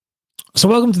So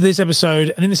welcome to this episode.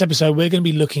 And in this episode, we're going to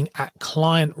be looking at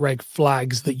client red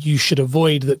flags that you should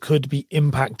avoid that could be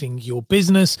impacting your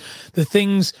business.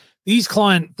 These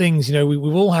client things,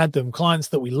 we've all had them, clients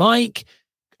that we like,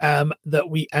 and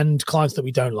clients that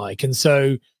we don't like. And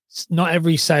so not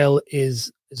every sale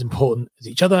is as important as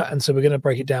each other. And so we're going to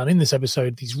break it down in this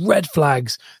episode, these red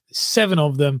flags, 7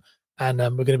 of them, and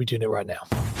we're going to be doing it right now.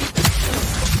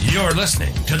 You're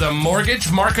listening to the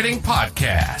Mortgage Marketing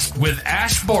Podcast with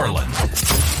Ash Borland,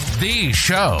 the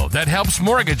show that helps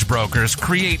mortgage brokers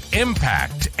create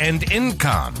impact and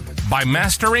income by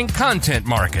mastering content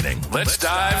marketing. Let's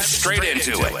dive straight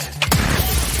into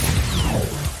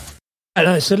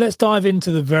it. So let's dive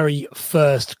into the very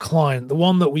first client, the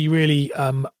one that we really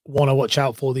want to watch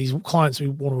out for, these clients we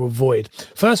want to avoid.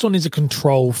 First one is a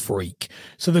control freak.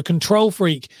 So the control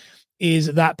freak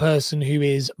is that person who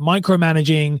is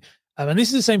micromanaging. And this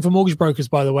is the same for mortgage brokers,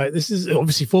 by the way. This is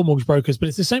obviously for mortgage brokers, but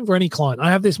it's the same for any client. I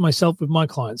have this myself with my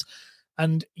clients.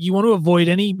 And you want to avoid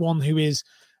anyone who is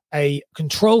a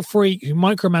control freak, who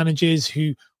micromanages,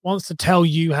 who wants to tell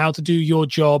you how to do your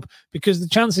job, because the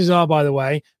chances are, by the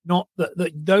way, not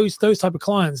that those type of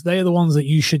clients, they are the ones that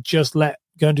you should just let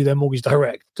go and do their mortgage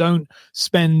direct. Don't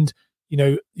spend,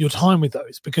 your time with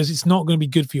those, because it's not going to be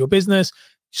good for your business.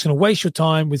 Just going to waste your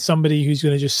time with somebody who's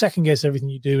going to just second guess everything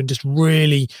you do and just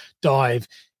really dive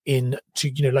into,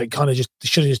 kind of just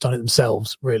should have just done it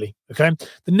themselves, really. Okay.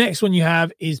 The next one you have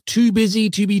is too busy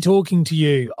to be talking to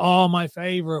you. Oh, my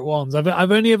favorite ones. I've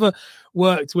only ever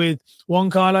worked with one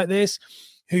guy like this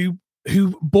who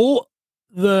started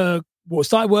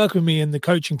working with me in the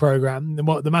coaching program,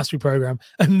 the mastery program,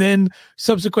 and then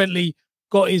subsequently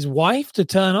got his wife to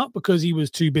turn up because he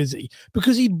was too busy,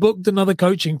 because he booked another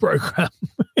coaching program.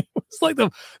 It's like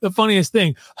the funniest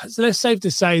thing. So it's safe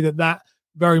to say that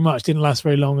very much didn't last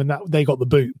very long, and that they got the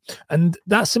boot. And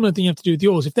that similar thing you have to do with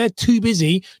yours. If they're too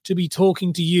busy to be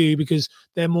talking to you because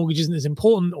their mortgage isn't as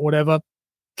important or whatever,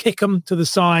 kick them to the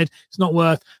side. It's not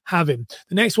worth having.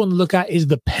 The next one to look at is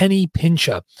the penny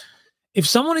pincher. If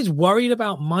someone is worried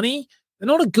about money, they're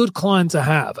not a good client to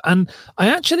have. And I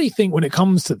actually think when it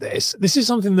comes to this is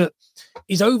something that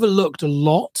is overlooked a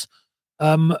lot.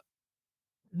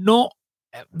 Not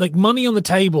like money on the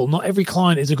table. Not every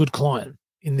client is a good client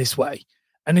in this way.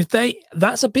 And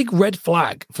that's a big red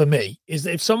flag for me, is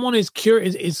that if someone is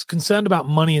curious, is concerned about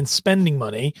money and spending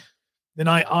money, then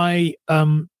I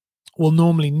will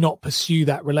normally not pursue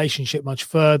that relationship much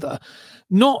further.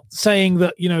 Not saying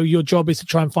that, your job is to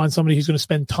try and find somebody who's going to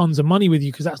spend tons of money with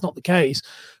you, because that's not the case.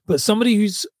 But somebody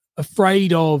who's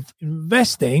afraid of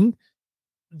investing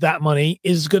that money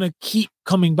is going to keep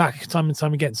coming back time and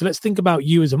time again. So let's think about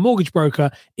you as a mortgage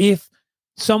broker. If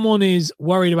someone is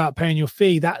worried about paying your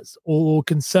fee, or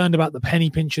concerned about the penny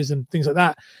pinchers and things like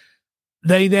that,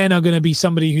 they then are going to be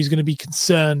somebody who's going to be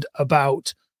concerned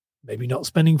about maybe not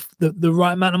spending the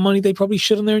right amount of money they probably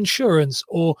should on their insurance,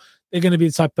 or they're going to be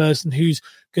the type of person who's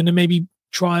going to maybe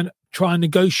try and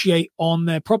negotiate on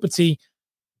their property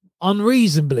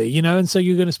unreasonably, and so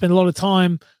you're going to spend a lot of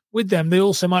time with them. They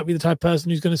also might be the type of person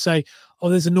who's going to say, oh,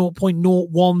 there's a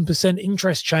 0.01%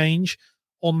 interest change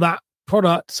on that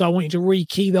product, so I want you to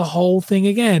rekey the whole thing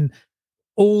again,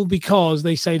 all because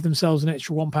they save themselves an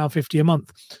extra £1.50 a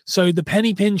month. So the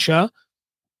penny pincher,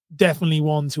 definitely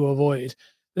one to avoid.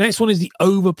 The next one is the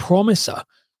overpromiser.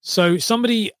 So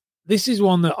this is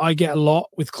one that I get a lot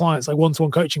with clients, like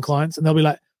one-to-one coaching clients, and they'll be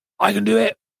like, I can do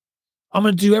it. I'm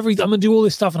going to do everything. I'm going to do all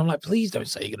this stuff. And I'm like, please don't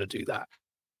say you're going to do that.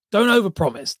 Don't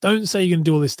overpromise. Don't say you're going to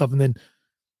do all this stuff and then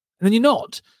you're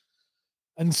not.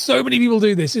 And so many people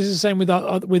do this. This is the same with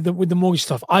the mortgage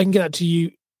stuff. I can get that to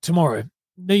you tomorrow.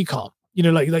 No, you can't.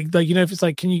 If it's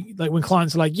like, can you, like when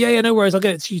clients are like, yeah, no worries, I'll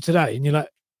get it to you today. And you're like,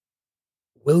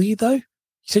 will you though? You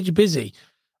said you're busy.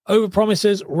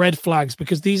 Overpromisers, red flags,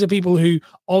 because these are people who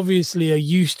obviously are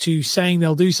used to saying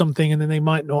they'll do something and then they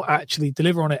might not actually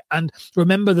deliver on it. And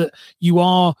remember that you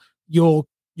are your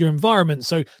environment.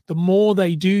 So the more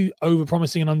they do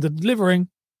overpromising and under-delivering,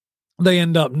 they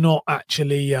end up not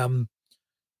actually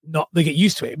they get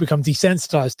used to it, become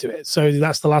desensitized to it. So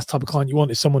that's the last type of client you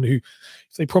want, is someone who,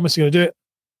 if they promise they're going to do it,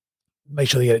 make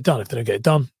sure they get it done. If they don't get it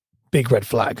done, big red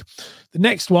flag. The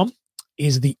next one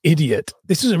is the idiot.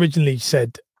 This was originally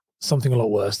said something a lot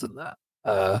worse than that.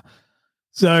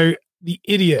 So the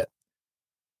idiot.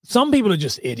 Some people are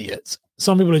just idiots.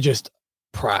 Some people are just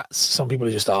prats. Some people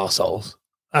are just arseholes.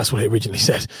 That's what it originally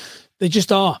said. They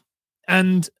just are.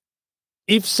 And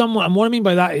and what I mean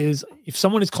by that is, if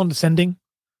someone is condescending,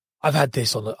 I've had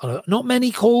this on not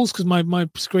many calls because my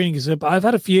screening is, but I've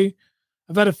had a few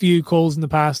calls in the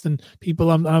past, and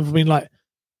people I've been like,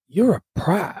 you're a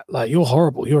prat, like you're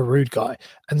horrible, you're a rude guy.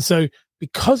 And so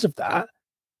because of that,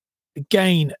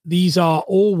 again, these are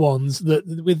all ones that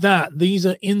with that, these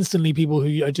are instantly people who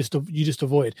you just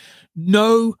avoid.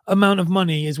 No amount of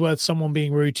money is worth someone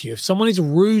being rude to you. If someone is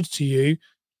rude to you,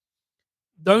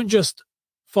 don't just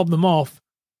fob them off.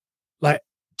 Like,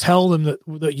 tell them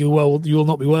that you will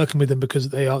not be working with them because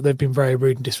they've been very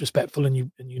rude and disrespectful, and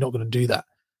you're not going to do that.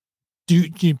 Do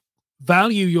you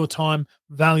value your time,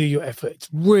 value your effort? It's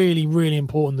really, really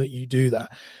important that you do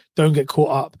that. Don't get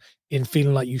caught up in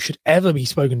feeling like you should ever be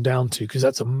spoken down to, because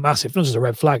that's a massive, not just a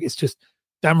red flag, it's just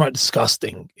downright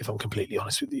disgusting, if I'm completely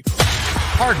honest with you.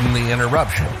 Pardon the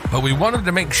interruption, but we wanted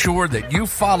to make sure that you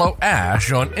follow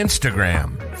Ash on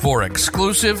Instagram for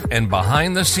exclusive and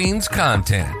behind-the-scenes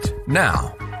content.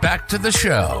 Now, back to the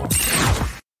show.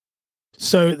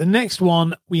 So the next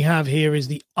one we have here is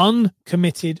the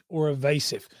uncommitted or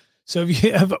evasive. So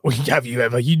you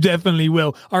definitely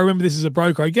will. I remember this as a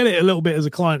broker. I get it a little bit as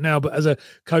a client now, but as a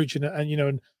coach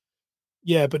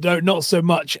but not so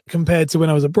much compared to when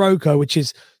I was a broker, which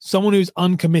is someone who's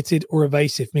uncommitted or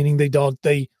evasive, meaning they're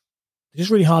just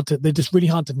really hard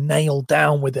to nail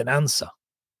down with an answer.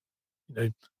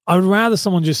 I would rather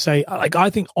someone just say, like, I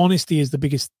think honesty is the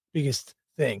biggest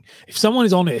thing. If someone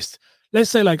is honest, let's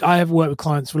say, like, I have worked with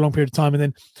clients for a long period of time,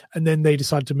 and then they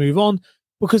decide to move on.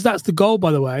 Because that's the goal,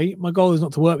 by the way. My goal is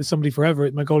not to work with somebody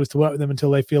forever. My goal is to work with them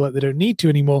until they feel like they don't need to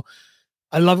anymore.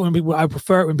 I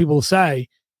prefer it when people say,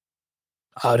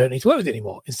 I don't need to work with you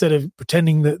anymore, instead of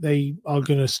pretending that they are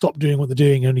going to stop doing what they're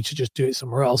doing only to just do it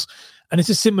somewhere else. And it's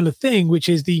a similar thing, which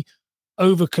is the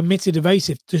overcommitted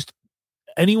evasive. Just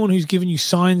anyone who's given you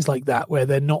signs like that, where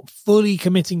they're not fully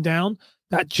committing down,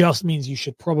 that just means you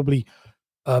should probably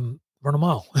run a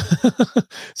mile.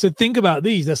 So think about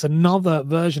these. That's another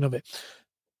version of it.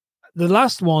 The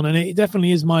last one, and it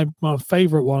definitely is my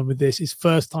favorite one with this, is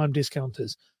first-time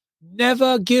discounters.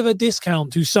 Never give a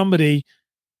discount to somebody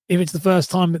if it's the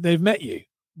first time that they've met you.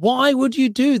 Why would you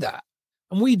do that?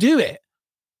 And we do it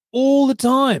all the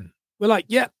time. We're like,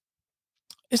 yeah,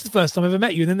 it's the first time I've ever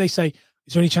met you. And then they say,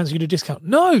 is there any chance you get a discount?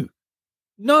 No,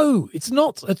 it's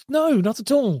not. No, not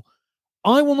at all.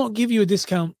 I will not give you a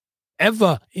discount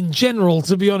ever in general,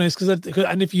 to be honest,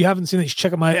 and if you haven't seen it, you should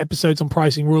check out my episodes on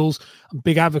pricing rules. I'm a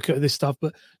big advocate of this stuff,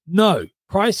 but no,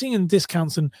 pricing and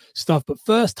discounts and stuff, but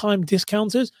first time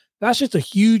discounters, that's just a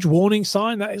huge warning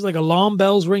sign. That is like alarm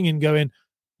bells ringing, going,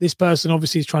 this person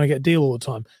obviously is trying to get a deal all the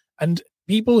time. And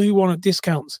people who want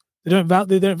discounts, they don't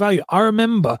value. I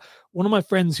remember one of my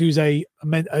friends who's a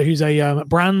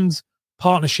brand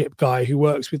partnership guy who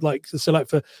works with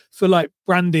for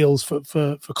brand deals for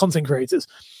content creators.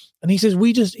 And he says,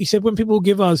 when people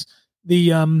give us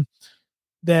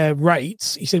their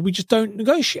rates, he said, we just don't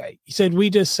negotiate. He said, we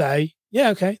just say,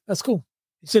 yeah, okay, that's cool.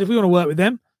 He said, if we want to work with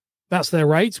them, that's their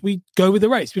rates. We go with the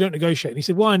rates. We don't negotiate. And he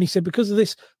said, why? And he said, because of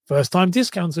this first time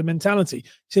discounter mentality.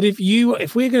 He said, if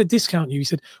we're going to discount you, he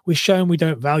said, we're showing we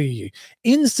don't value you.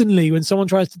 Instantly, when someone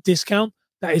tries to discount,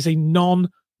 that is a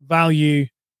non-value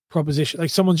proposition. Like,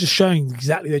 someone's just showing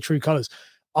exactly their true colors.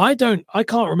 I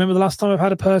can't remember the last time I've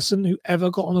had a person who ever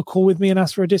got on a call with me and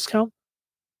asked for a discount.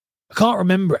 I can't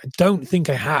remember it. I don't think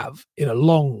I have in a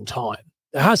long time.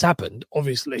 It has happened,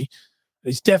 obviously.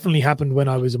 It's definitely happened when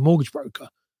I was a mortgage broker,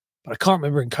 but I can't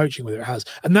remember in coaching whether it has.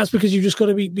 And that's because you've just got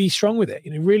to be strong with it.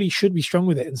 You really should be strong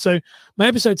with it. And so my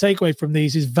episode takeaway from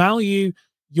these is value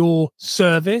your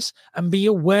service and be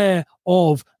aware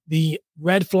of the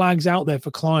red flags out there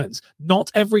for clients.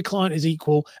 Not every client is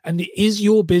equal, and it is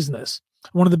your business.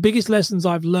 One of the biggest lessons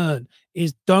I've learned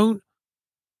is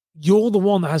you're the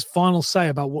one that has final say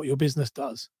about what your business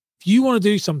does. If you want to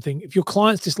do something, if your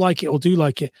clients dislike it or do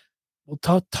like it, well,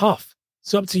 tough.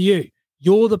 It's up to you.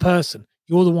 You're the person.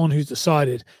 You're the one who's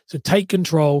decided. So take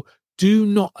control. Do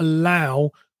not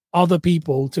allow other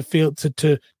people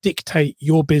to dictate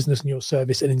your business and your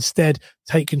service, and instead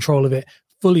take control of it,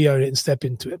 fully own it, and step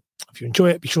into it. If you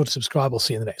enjoy it, be sure to subscribe. I'll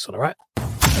see you in the next one. All right.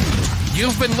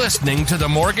 You've been listening to the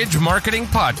Mortgage Marketing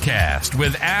Podcast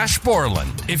with Ash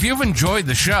Borland. If you've enjoyed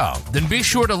the show, then be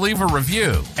sure to leave a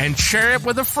review and share it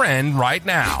with a friend right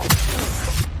now.